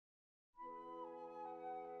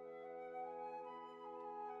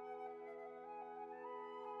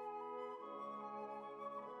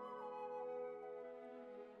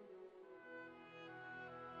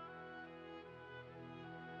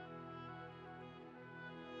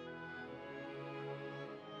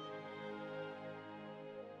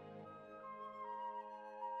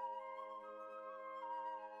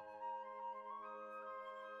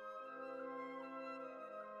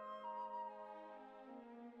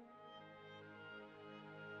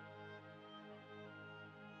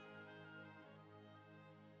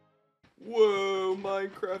Whoa,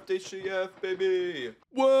 Minecraft HCF, baby.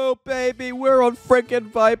 Whoa, baby, we're on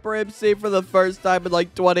freaking ViperMC for the first time in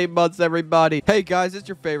like 20 months, everybody. Hey, guys, it's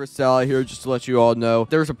your favorite Sally here, just to let you all know.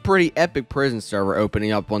 There's a pretty epic prison server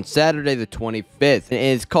opening up on Saturday the 25th, and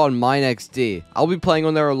it's called MineXD. I'll be playing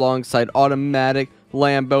on there alongside Automatic,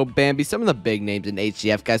 Lambo, Bambi, some of the big names in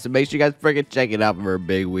HCF, guys, so make sure you guys freaking check it out for a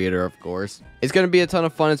big weeder, of course. It's going to be a ton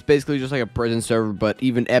of fun. It's basically just like a prison server, but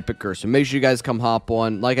even epicer, so make sure you guys come hop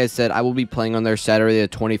on. Like I said, I will be playing on there Saturday the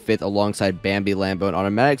 25th alongside Bambi, Lambo, and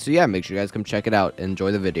Automatic, so yeah, make sure you guys come check it out.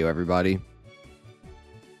 Enjoy the video, everybody.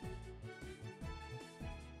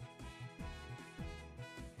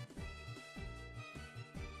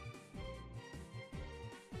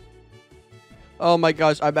 Oh my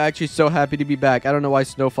gosh, I'm actually so happy to be back. I don't know why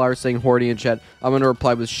Snowflower is saying horny in chat. I'm going to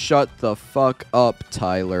reply with, shut the fuck up,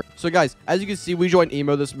 Tyler. So guys, as you can see, we joined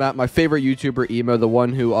Emo this map. My favorite YouTuber, Emo, the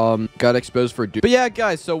one who got exposed for But yeah,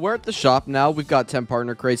 guys, so we're at the shop now. We've got 10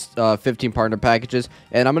 partner crates, 15 partner packages.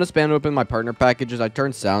 And I'm going to spam open my partner packages. I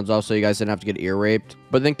turned sounds off so you guys didn't have to get ear raped.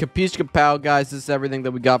 But then capiche kapow, guys, this is everything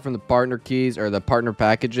that we got from the partner keys or the partner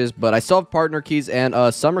packages. But I still have partner keys and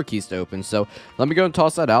summer keys to open. So let me go and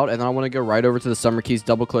toss that out. And then I want to go right over to the summer keys,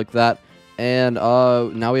 double click that. And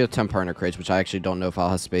now we have 10 partner crates, which I actually don't know if I'll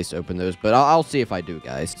have space to open those, but I'll see if I do,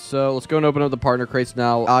 guys. So let's go and open up the partner crates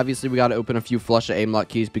now. Obviously, we got to open a few flush of aim lock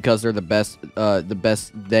keys because they're the best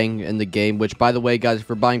thing in the game. Which, by the way, guys, if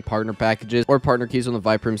you're buying partner packages or partner keys on the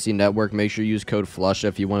ViperMC network, make sure you use code FLUSH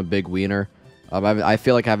if you want a big wiener. I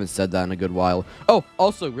feel like I haven't said that in a good while. Oh,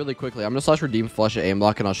 also, really quickly, I'm gonna /redeem flush of aim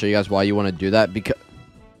lock, and I'll show you guys why you want to do that. Because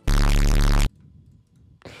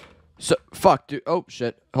fuck, dude. Oh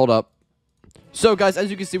shit, hold up. So, guys, as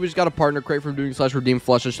you can see, we just got a partner crate from doing /redeem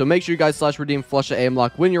flushes. So, make sure you guys /redeem flush of aim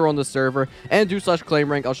lock when you're on the server. And do /claim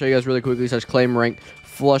rank. I'll show you guys really quickly /claim rank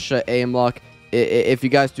flush of aim lock. If you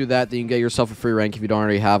guys do that, then you can get yourself a free rank if you don't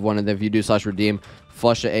already have one. And then if you do /redeem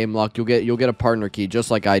flush of aim lock, you'll get a partner key just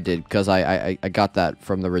like I did. Because I got that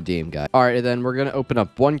from the redeem guy. Alright, and then we're going to open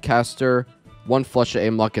up one caster, one flush of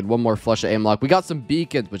aim lock, and one more flush of aim lock. We got some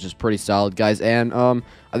beacons, which is pretty solid, guys. And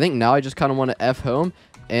I think now I just kind of want to F home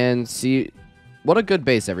and see... What a good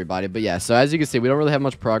base, everybody. But yeah, so as you can see, we don't really have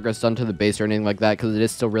much progress done to the base or anything like that because it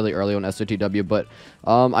is still really early on SOTW. But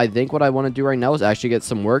I think what I want to do right now is actually get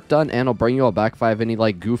some work done, and I'll bring you all back if I have any,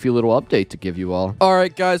 like, goofy little update to give you all.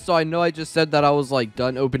 Alright, guys, so I know I just said that I was, like,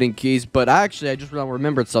 done opening keys, but actually, I just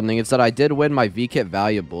remembered something. It's that I did win my VKit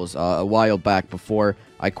valuables a while back before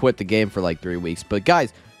I quit the game for, like, 3 weeks. But,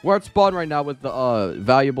 guys... We're at spawn right now with the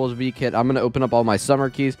valuables V-Kit. I'm going to open up all my summer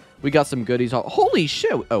keys. We got some goodies. Holy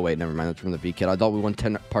shit. Oh, wait, never mind. That's from the V-Kit. I thought we won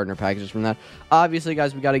 10 partner packages from that. Obviously,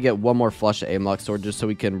 guys, we got to get one more flush of aim lock sword just so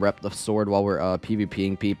we can rep the sword while we're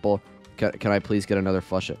PvPing people. Can I please get another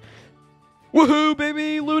flush of... Woohoo,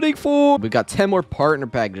 baby! Looting for... We've got 10 more partner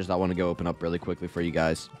packages I want to go open up really quickly for you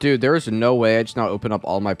guys. Dude, there is no way I just now open up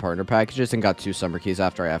all my partner packages and got 2 summer keys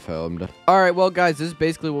after I F-homed. Alright, well, guys, this is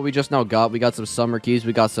basically what we just now got. We got some summer keys,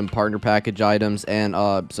 we got some partner package items, and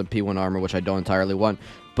some P1 armor, which I don't entirely want.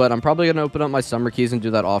 But I'm probably going to open up my summer keys and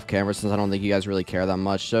do that off camera since I don't think you guys really care that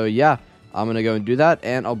much. So, yeah. I'm going to go and do that,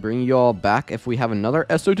 and I'll bring you all back if we have another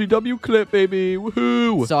SOTW clip, baby.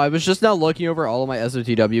 Woohoo! So I was just now looking over all of my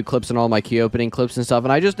SOTW clips and all my key opening clips and stuff,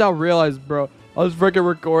 and I just now realized, bro, I was freaking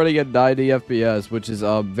recording at 90 FPS, which is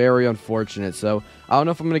very unfortunate. So I don't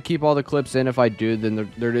know if I'm going to keep all the clips in. If I do, then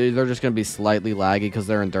they're just going to be slightly laggy because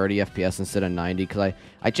they're in 30 FPS instead of 90, because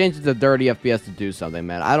I changed it to 30 FPS to do something,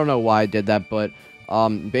 man. I don't know why I did that, but...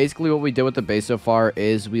 basically what we did with the base so far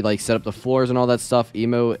is we like set up the floors and all that stuff.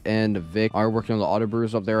 Emo and Vic are working on the auto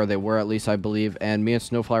brews up there, or they were at least, I believe, and me and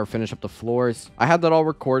Snowflower finished up the floors. I had that all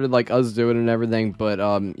recorded, like us doing and everything, but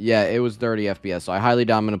yeah, it was 30 FPS, so I highly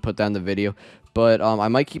doubt I'm gonna put that in the video. But I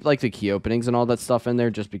might keep like the key openings and all that stuff in there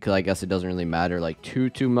just because I guess it doesn't really matter like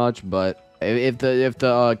too much. But if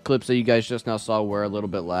the clips that you guys just now saw were a little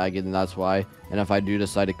bit laggy, then that's why. And if I do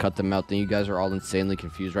decide to cut them out, then you guys are all insanely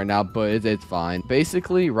confused right now, but it's fine.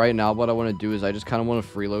 Basically, right now, what I want to do is I just kind of want to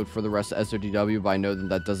freeload for the rest of SOTW, but I know that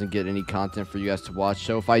that doesn't get any content for you guys to watch.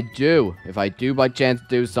 So if I do by chance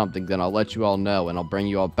do something, then I'll let you all know, and I'll bring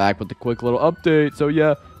you all back with a quick little update. So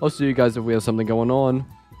yeah, I'll see you guys if we have something going on.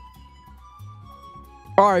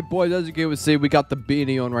 Alright, boys, as you can see, we got the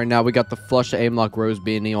beanie on right now. We got the flush of aim lock rose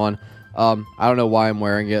beanie on. I don't know why I'm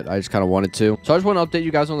wearing it. I just kind of wanted to. So I just want to update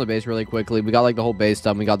you guys on the base really quickly. We got like the whole base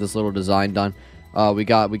done. We got this little design done. We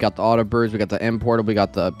got the auto birds, we got the importer, we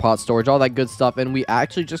got the pot storage, all that good stuff. And we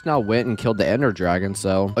actually just now went and killed the ender dragon.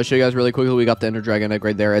 So I'll show you guys really quickly. We got the ender dragon egg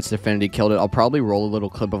right there. It's Infinity, killed it. I'll probably roll a little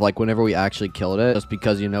clip of like whenever we actually killed it, just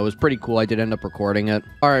because, you know, it was pretty cool. I did end up recording it.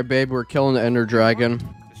 All right, babe, we're killing the ender dragon.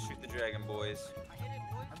 Just shoot the dragon,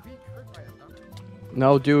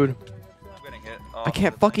 No, dude. I'm getting hit. Oh, I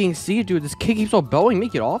can't fucking see, dude. This kid keeps on bowing me.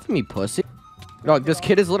 Get off of me, pussy. No, this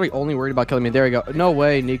kid is literally only worried about killing me. There we go. No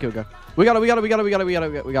way, Nico. Go. We got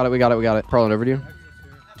it. Pearl over to you.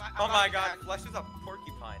 Oh my god, Flesh is a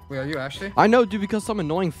porcupine. Wait, are you actually? I know, dude, because some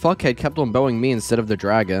annoying fuckhead kept on bowing me instead of the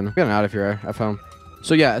dragon. We're getting out of here, F home.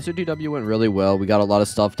 So yeah, SOTW went really well. We got a lot of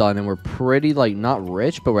stuff done, and we're pretty, like, not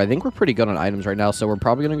rich, but I think we're pretty good on items right now. So we're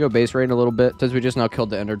probably going to go base raid a little bit, since we just now killed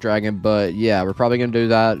the Ender Dragon. But yeah, we're probably going to do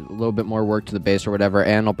that, a little bit more work to the base or whatever,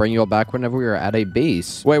 and I'll bring you all back whenever we are at a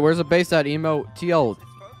base. Wait, where's the base at, Emo? TL.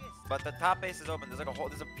 But the top base is open. There's like a hole.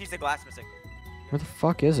 There's a piece of glass missing. Where the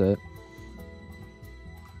fuck is it?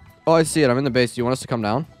 Oh, I see it. I'm in the base. Do you want us to come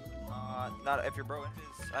down? Not if you're bro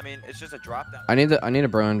invis. I mean, it's just a drop down. I need a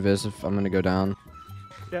bro invis if I'm going to go down.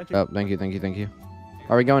 Oh, thank you.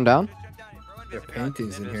 Are we going down? There are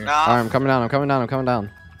paintings in here. Alright, I'm coming down.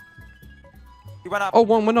 He went up. Oh,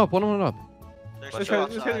 one went up. This guy's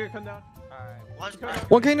gonna come down.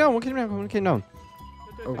 One came down.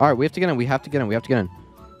 Oh. Alright, we have to get in.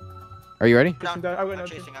 Are you ready? I'm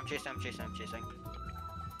chasing.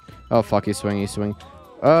 Oh, fuck, he's swinging.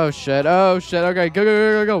 Oh, shit. Okay,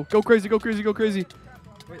 go. Go crazy.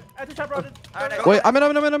 Wait, I'm in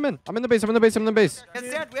the base. We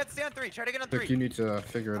had stand 3. Try to get on 3. Look, you need to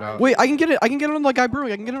figure it out. Wait, I can get it. I can get it on the guy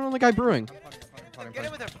brewing. Get in with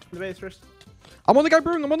him. The base first. I'm on the guy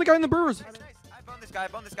brewing. I'm on the guy in the brewers. Nice. I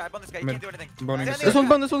bone this guy. You can't do anything. Boning Stand this This there.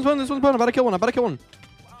 one's bone. I'm about to kill one.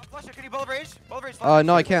 Flusher, can you bullet rage?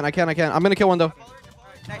 No, I can't. I'm gonna kill one, though.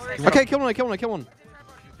 Nice. Okay, kill one.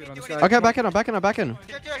 Okay, back in.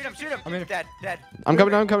 Shoot him. I'm in. Dead. I'm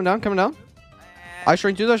coming down. I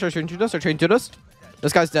shrink to this.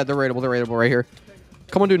 This guy's dead. They're raidable right here.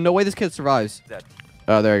 Come on, dude. No way this kid survives. Dead.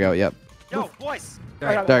 Oh, there you go. Yep. Yo, boys.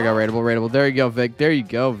 There you go. Raidable. There you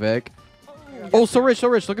go, Vic. Oh, so rich.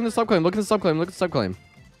 Look at the subclaim.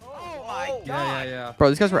 Oh my god. Yeah. Bro,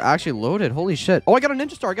 these guys were actually loaded. Holy shit. Oh, I got a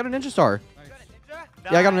ninja star.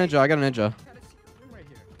 Yeah, I got a ninja.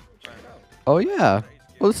 Oh, yeah.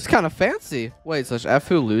 Well, this is kind of fancy. Wait, so F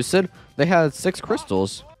who Lucid? They had 6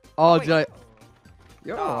 crystals. Oh, did I...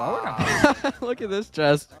 Yo, I wanna... Look at this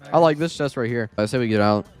chest. I like this chest right here. I say we get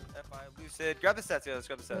out. FI Lucid. Grab the sets. Yeah, let's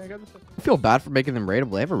grab the sets. I feel bad for making them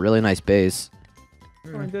raidable. They have a really nice base.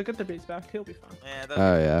 They'll get the base back. He'll be fine. Yeah,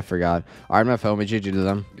 Oh, yeah, I forgot. All right, I'm at home. GG to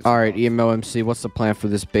them. All right, Emo MC, what's the plan for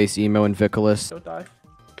this base, Emo and Vicolas? Don't die.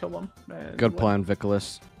 Kill them. And Good win. plan,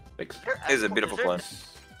 Vicolas. Fix. It is a beautiful plan.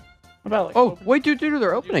 About like. Oh, wait, dude,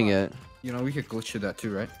 they're opening it. You know, we could glitch to that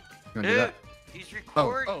too, right? You wanna do that? He's Oh.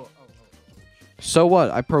 recording. So what?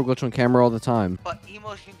 I pro glitch on camera all the time. But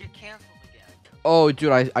emos can get canceled again. Oh,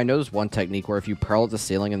 dude, I know this one technique where if you pearl at the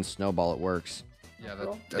ceiling and snowball, it works. Yeah,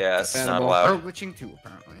 Yeah, it's not bannable. allowed. Or glitching too,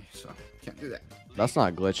 apparently. So can't do that. That's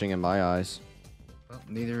not glitching in my eyes. Well,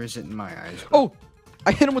 neither is it in my eyes. Oh,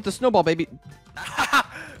 I hit him with the snowball, baby.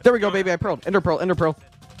 There we go, baby. I pearled. Ender pearl.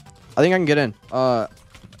 I think I can get in.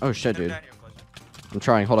 Oh shit, dude. I'm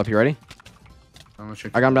trying. Hold up. You ready?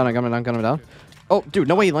 I got him down. Oh, dude,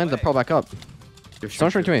 no way he landed the pearl back up.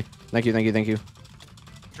 Someone shrink to me. Thank you.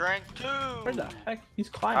 Drink 2. Where the heck? He's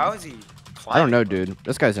climbing. How is he? I don't know, dude.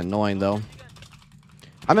 This guy's annoying, though.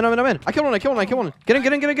 I'm in. I killed one. Get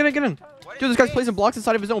in. Dude, this guy's placing blocks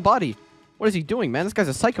inside of his own body. What is he doing, man? This guy's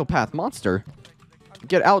a psychopath monster.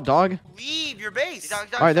 Get out, dog. Leave your base. All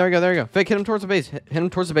right, there we go. Vic, hit him towards the base. Hit him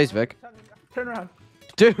towards the base, Vic. Turn around.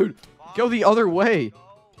 Dude, go the other way.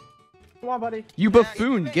 Come on, buddy. You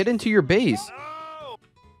buffoon. Get into your base.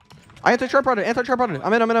 I anti-trap rodded.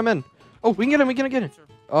 I'm in. Oh, we can get him.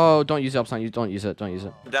 Oh, don't use it, Upsign. Don't use it.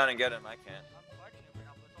 Down and get him. I can't.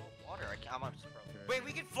 Wait,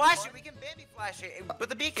 we can flash it. We can Bambi flash it with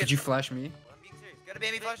the beacon. Could you flash me? I'm being serious. Got a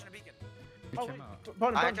Bambi flash and a beacon. You Oh, came wait. out.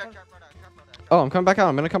 Bone. Oh, I'm coming back out.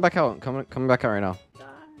 I'm gonna come back out. Coming back out right now.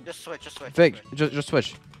 Just switch. Vic, just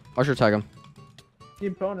switch. Usher tag him.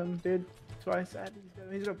 You bone him, dude. That's why I said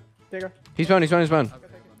he's gonna. There you go. He's bone.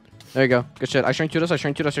 There you go. Good shit. I shrink to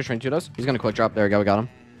us. He's gonna quick drop. There we go. We got him.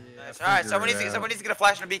 Nice. All right, someone needs to get a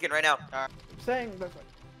flash and a beacon right now. I'm saying that's like,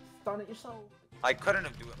 stun it yourself. I couldn't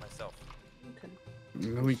have do it myself. You can.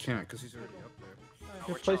 No, we can't, because he's already up there.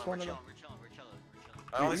 Just place one of them.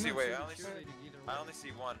 I only see. Wait, I only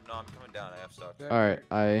see one. No, I'm coming down. I have stock. All right,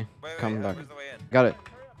 I Wait, come back. where's the way in? Got it. Wait,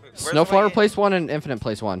 where's the way Snowflower in? place one and Infinite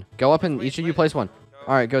place one. Go up and each of you place one.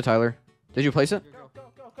 All right, go Tyler. Did you place it?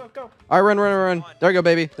 Go. All right, run. There we go,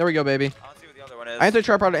 baby. I don't see what the other one is.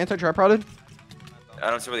 Anti-trap rodded. I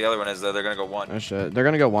don't see what the other one is though. They're gonna go one. Oh shit. They're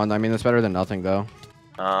gonna go one. I mean, that's better than nothing though.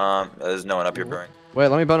 There's no one up here brewing. Wait,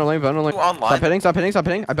 let me bone him. Online. Stop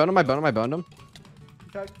hitting. I boned him.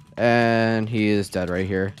 Okay. And he is dead right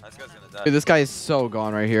here. This guy's gonna done. Dude, this guy is so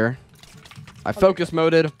gone right here. I focus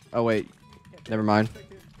moded. Oh, wait. Never mind.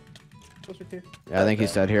 Closer to. Yeah, I think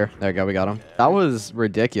he's dead here. There you go. We got him. That was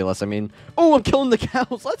ridiculous. I mean, oh, I'm killing the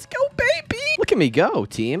cows. Let's go, baby. Look at me go,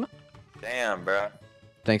 team. Damn, bro.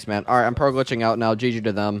 Thanks, man. All right, I'm pro glitching out now. GG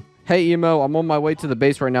to them. Hey, Emo, I'm on my way to the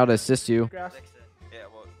base right now to assist you. Grass. Yeah,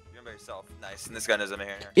 well, you're by yourself. Nice. And this guy knows I'm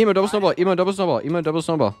here. Emo, double snowball. Emo, double snowball. Emo, double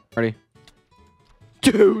snowball. Ready?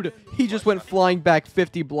 Dude, he just went flying back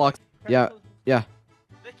 50 blocks. Yeah, yeah.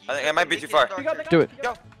 I think I might be too far. Do it.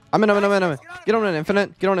 Go. I'm in. Get on an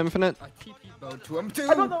infinite. Get on infinite. I TP bowed to him too.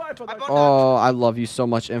 I don't know. I don't know. Oh, I love you so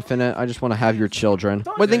much, Infinite. I just want to have your children.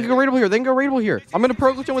 Wait, they can go raidable here. They can go raidable here. I'm gonna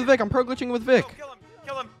pro glitching with Vic. I'm pro glitching with Vic. Kill him.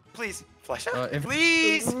 Kill him. Please. Flash out. If-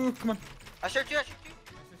 Please. Ooh, come on. I shot you.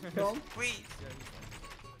 Kill him. Please.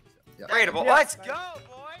 Yeah. Raidable. Yeah. Let's go,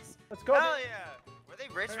 boys. Let's go. Hell yeah. Were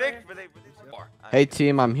they rich, Vic? Were they far? Hey,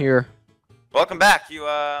 team, I'm here. Welcome back. You,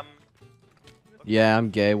 Yeah, I'm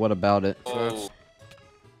gay. What about it? Oh.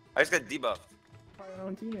 I just got debuffed. My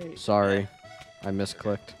own teammate. Sorry. I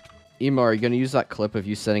misclicked. Emo, are you gonna use that clip of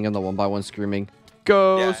you sitting in the 1x1 screaming,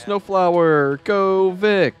 "Go, Yeah. Snowflower! Go,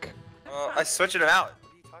 Vic!" Well, I switched him out.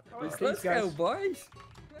 Let's Let's go, boys.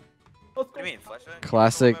 What do you mean, Flesh out?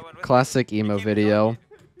 Classic emo video.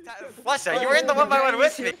 Flesh out, you were in the 1x1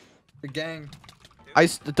 with me. The gang. I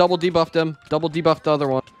double debuffed him. Double debuffed the other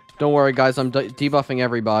one. Don't worry, guys. I'm debuffing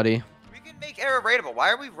everybody. We can make error raidable. Why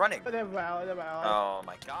are we running? They're valid. They're valid. Oh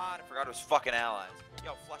my god, I forgot it was fucking allies.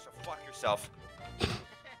 Yo, Flesh out, fuck yourself.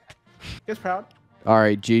 Gets proud. All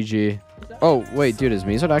right, GG. Oh wait, dude, is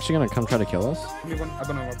Mizot actually gonna come try to kill us? Give me one. I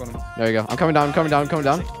got him. There you go. I'm coming down. I'm coming down. I'm coming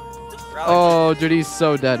down. Rally. Oh, dude, he's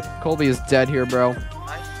so dead. Colby is dead here, bro.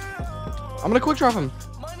 Nice. I'm gonna quick drop him.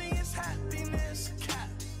 Money is happiness, cap.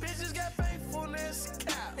 Bitches got faithfulness,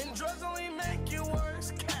 cap. And drugs only make you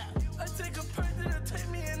worse, cap. I take a perk that'll take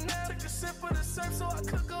me a nap. Take a sip of the surf so I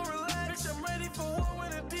cook